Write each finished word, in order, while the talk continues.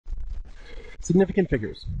Significant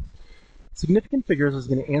figures. Significant figures is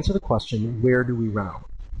going to answer the question, where do we round?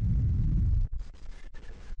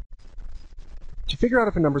 To figure out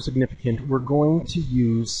if a number is significant, we're going to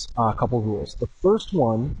use a couple rules. The first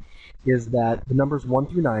one is that the numbers 1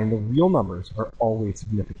 through 9, the real numbers, are always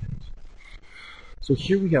significant. So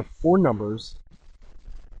here we have 4 numbers.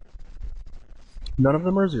 None of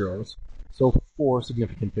them are zeros, so 4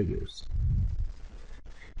 significant figures.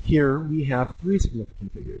 Here we have 3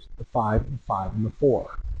 significant figures, the 5, the 5, and the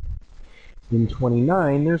 4. In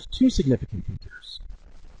 29, there's 2 significant figures.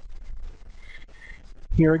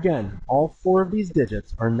 Here again, all 4 of these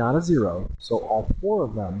digits are not a zero, so all 4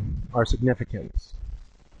 of them are significant.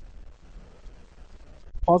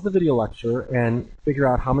 Pause the video lecture and figure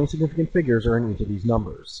out how many significant figures are in each of these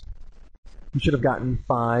numbers. You should have gotten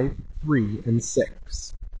 5, 3, and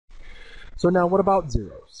 6. So now what about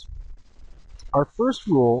zeros? Our first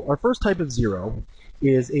type of zero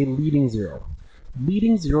is a leading zero.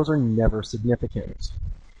 Leading zeros are never significant.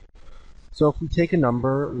 So if we take a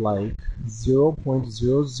number like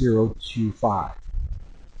 0.0025,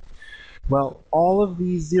 well, all of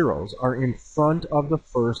these zeros are in front of the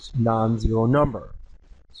first non-zero number,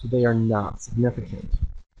 so they are not significant.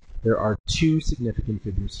 There are 2 significant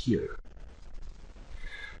figures here.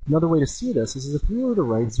 Another way to see this is if we were to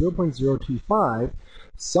write 0.025,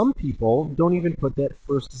 some people don't even put that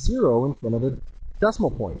first zero in front of the decimal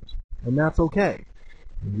point, and that's okay.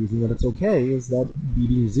 The reason that it's okay is that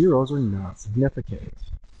leading zeros are not significant.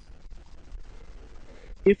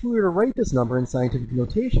 If we were to write this number in scientific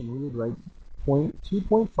notation, we would write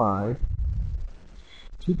 2.5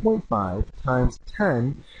 times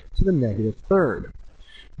 10 to the negative third.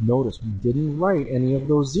 Notice we didn't write any of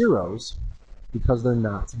those zeros because they're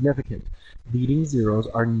not significant. Leading zeros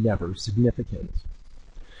are never significant.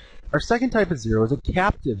 Our second type of zero is a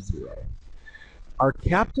captive zero. Our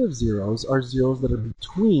captive zeros are zeros that are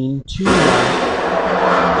between 2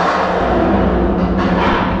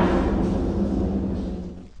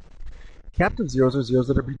 Captive zeros are zeros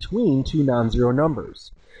that are between 2 non-zero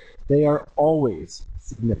numbers. They are always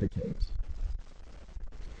significant.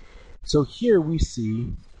 So here we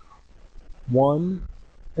see 1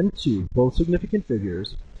 and 2, both significant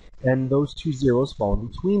figures, and those 2 zeros fall in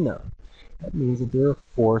between them. That means that there are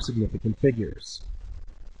 4 significant figures.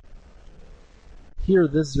 Here,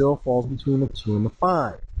 this 0 falls between the 2 and the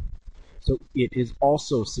 5. So it is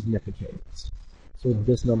also significant. So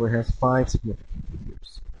this number has 5 significant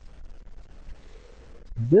figures.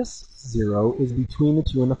 This 0 is between the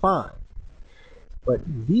 2 and the 5. But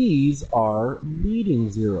these are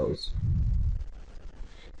leading zeros.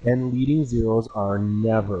 And leading zeros are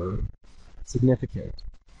never significant.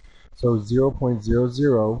 So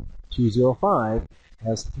 0.00205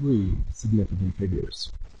 has 3 significant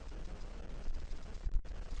figures.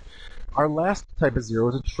 Our last type of zero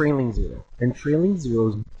is a trailing zero, and trailing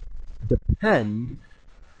zeros depend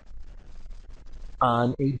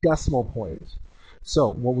on a decimal point.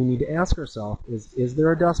 So what we need to ask ourselves is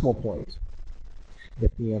there a decimal point?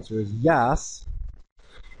 If the answer is yes,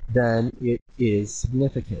 then it is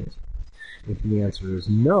significant. If the answer is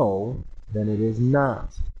no, then it is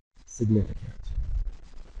not significant.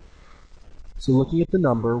 So looking at the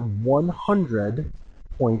number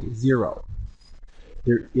 100.0.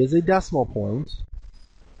 There is a decimal point,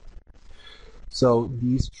 so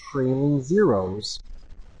these trailing zeros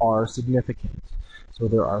are significant. So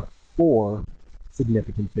there are 4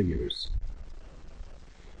 significant figures.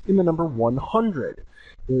 In the number 100,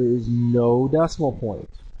 there is no decimal point,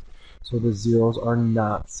 so the zeros are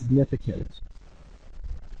not significant.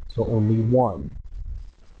 So only 1.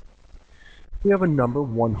 If we have a number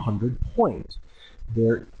 100 point,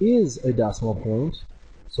 there is a decimal point,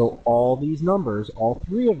 so all these numbers, all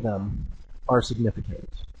 3 of them, are significant.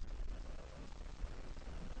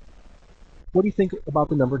 What do you think about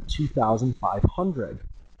the number 2,500?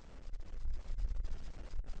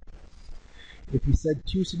 If you said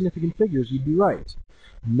 2 significant figures, you'd be right.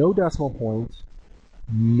 No decimal point,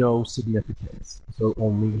 no significance. So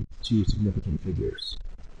only 2 significant figures.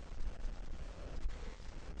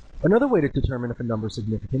 Another way to determine if a number is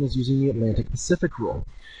significant is using the Atlantic-Pacific rule.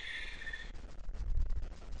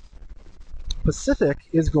 Pacific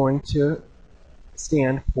is going to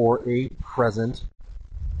stand for a present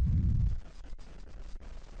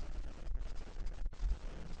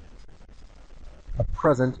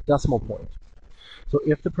decimal point. So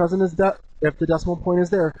if the decimal point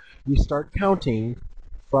is there, we start counting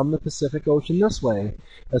from the Pacific Ocean this way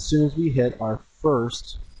as soon as we hit our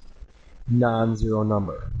first non-zero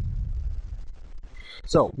number.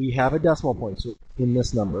 So we have a decimal point in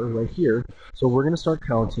this number right here. So we're going to start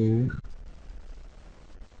counting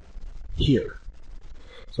here.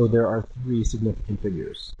 So there are 3 significant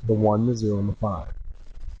figures, the 1, the 0, and the 5.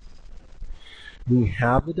 We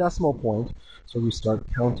have the decimal point, so we start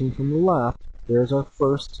counting from the left. There's our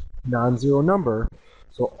first non-zero number,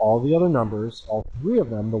 so all the other numbers, all 3 of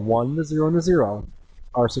them, the 1, the 0, and the 0,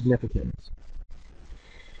 are significant.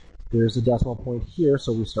 There's a decimal point here,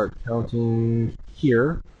 so we start counting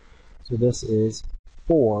here. So this is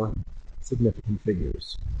 4 significant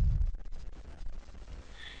figures.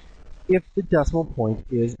 If the decimal point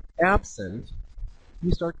is absent,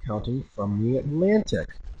 we start counting from the Atlantic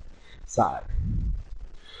side.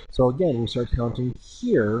 So again, we start counting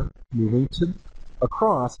here, moving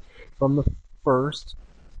across from the first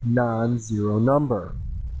non-zero number.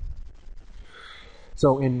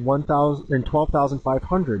 So in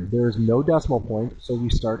 12,500, there is no decimal point, so we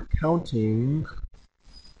start counting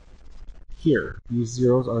here. These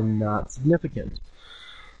zeros are not significant.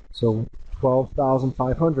 So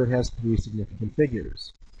 12,500 has 3 significant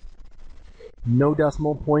figures. No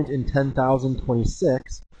decimal point in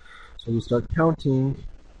 10,026, so we start counting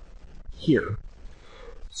here.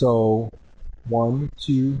 So 1,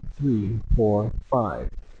 2, 3, 4, 5.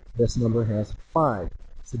 This number has 5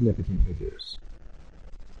 significant figures.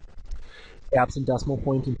 Absent decimal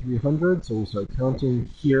point in 300, so we start counting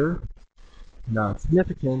here. Not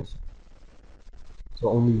significant, so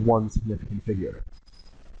only 1 significant figure.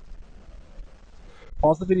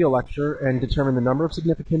 Pause the video lecture and determine the number of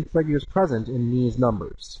significant figures present in these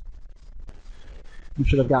numbers. You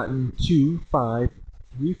should have gotten 2, 5,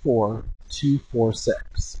 3, 4, 2, 4,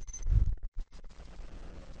 6.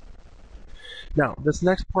 Now, this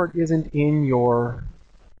next part isn't in your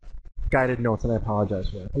guided notes, and I apologize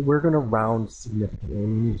for that, but we're going to round significantly, and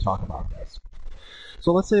we need to talk about this.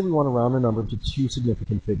 So let's say we want to round a number to 2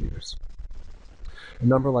 significant figures. A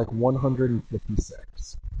number like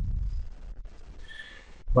 156.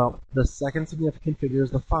 Well, the second significant figure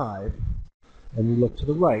is the 5, and we look to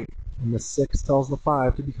the right, and the 6 tells the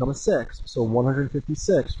 5 to become a 6, so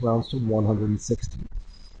 156 rounds to 160.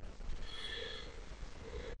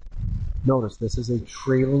 Notice this is a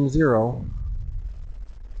trailing 0,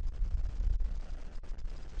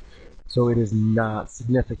 so it is not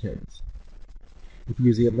significant. If we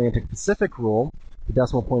use the Atlantic Pacific rule, the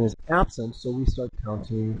decimal point is absent, so we start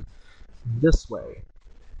counting this way.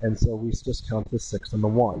 And so we just count the 6 and the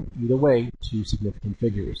 1. Either way, 2 significant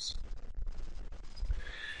figures.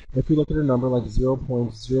 If we look at a number like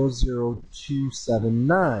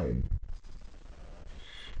 0.00279,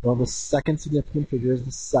 well, the second significant figure is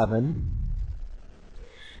the 7,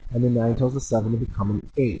 and the 9 tells the 7 to become an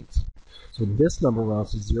 8. So this number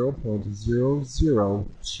rounds to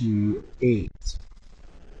 0.0028.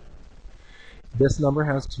 This number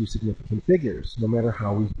has 2 significant figures, no matter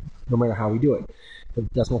how we do it. The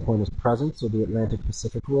decimal point is present, so the Atlantic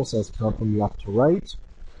Pacific rule says count from left to right.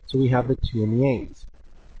 So we have the 2 and the 8.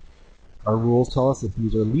 Our rules tell us that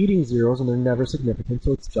these are leading zeros and they're never significant,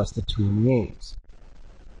 so it's just the 2 and the 8.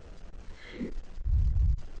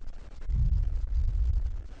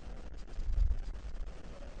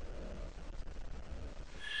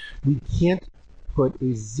 We can't put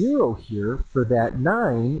a 0 here for that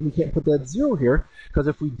 9. We can't put that 0 here, because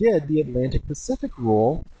if we did, the Atlantic Pacific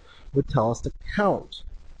rule would tell us to count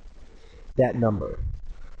that number.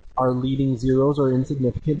 Our leading zeros are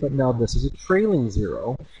insignificant, but now this is a trailing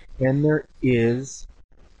 0, and there is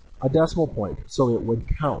a decimal point, so it would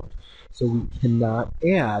count. So we cannot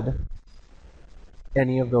add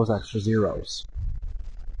any of those extra zeros.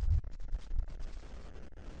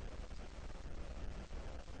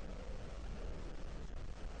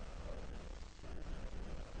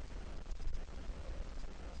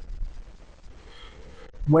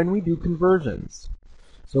 When we do conversions,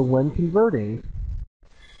 so when converting,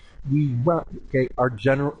 the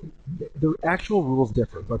actual rules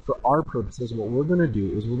differ, but for our purposes, what we're going to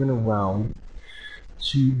do is we're going to round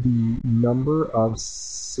to the number of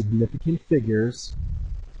significant figures,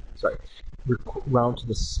 round to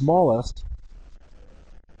the smallest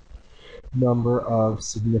number of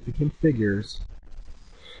significant figures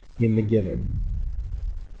in the given.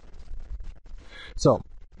 So,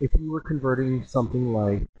 if we were converting something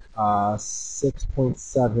like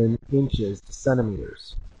 6.7 inches to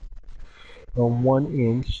centimeters, well, 1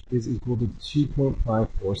 inch is equal to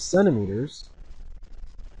 2.54 centimeters.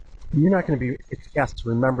 And you're not going to be asked to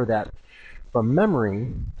remember that from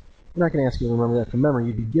memory. We're not going to ask you to remember that from memory.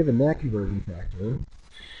 You'd be given that conversion factor.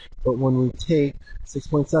 But when we take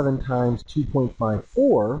 6.7 times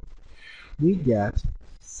 2.54, we get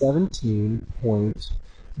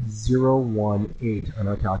 17.018 on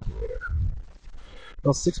our calculator.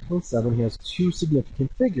 Now 6.7 has two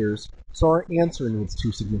significant figures, so our answer needs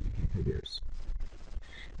two significant figures.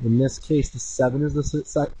 In this case, the 7 is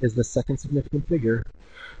the second significant figure.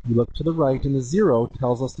 You look to the right, and the 0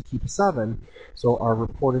 tells us to keep a 7, so our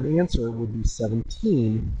reported answer would be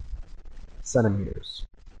 17 centimeters.